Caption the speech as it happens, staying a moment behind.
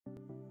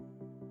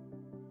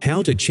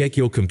How to check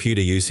your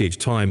computer usage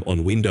time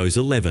on Windows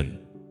 11.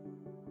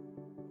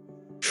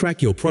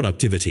 Track your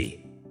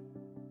productivity.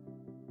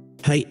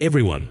 Hey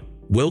everyone,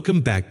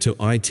 welcome back to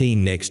IT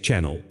Next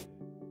channel.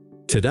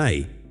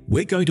 Today,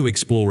 we're going to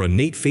explore a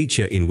neat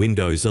feature in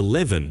Windows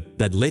 11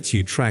 that lets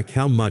you track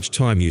how much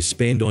time you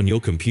spend on your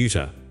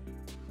computer.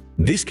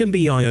 This can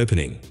be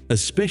eye-opening,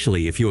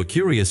 especially if you're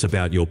curious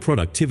about your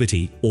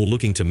productivity or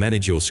looking to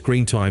manage your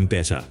screen time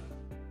better.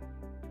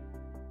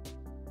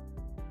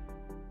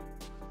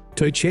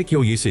 To check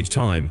your usage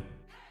time,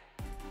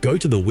 go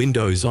to the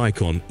Windows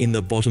icon in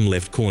the bottom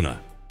left corner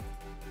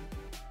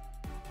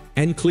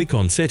and click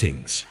on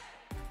Settings.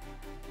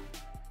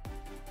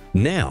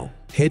 Now,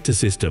 head to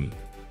System.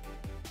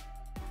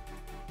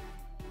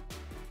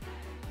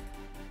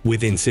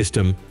 Within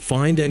System,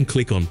 find and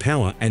click on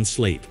Power and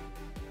Sleep.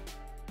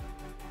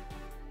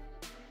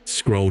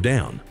 Scroll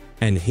down,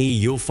 and here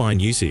you'll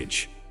find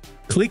Usage.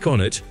 Click on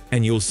it,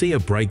 and you'll see a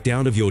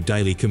breakdown of your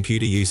daily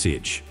computer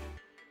usage.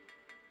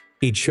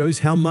 It shows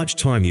how much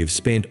time you've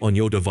spent on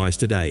your device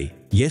today,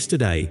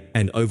 yesterday,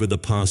 and over the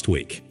past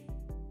week.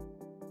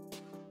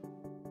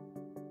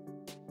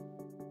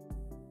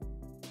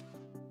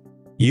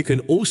 You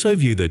can also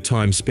view the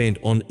time spent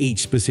on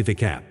each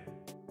specific app.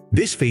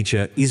 This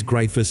feature is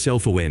great for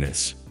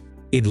self-awareness.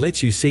 It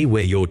lets you see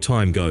where your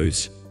time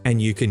goes,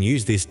 and you can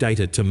use this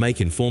data to make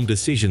informed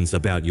decisions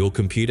about your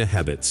computer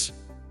habits.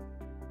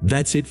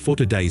 That's it for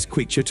today's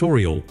quick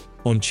tutorial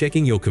on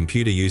checking your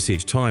computer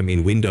usage time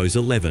in Windows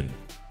 11.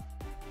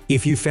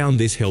 If you found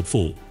this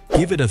helpful,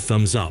 give it a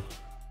thumbs up,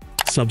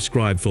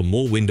 subscribe for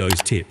more Windows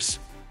tips,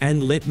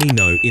 and let me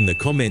know in the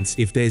comments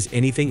if there's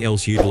anything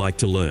else you'd like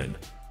to learn.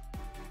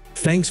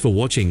 Thanks for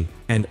watching,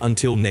 and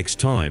until next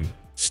time,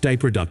 stay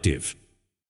productive.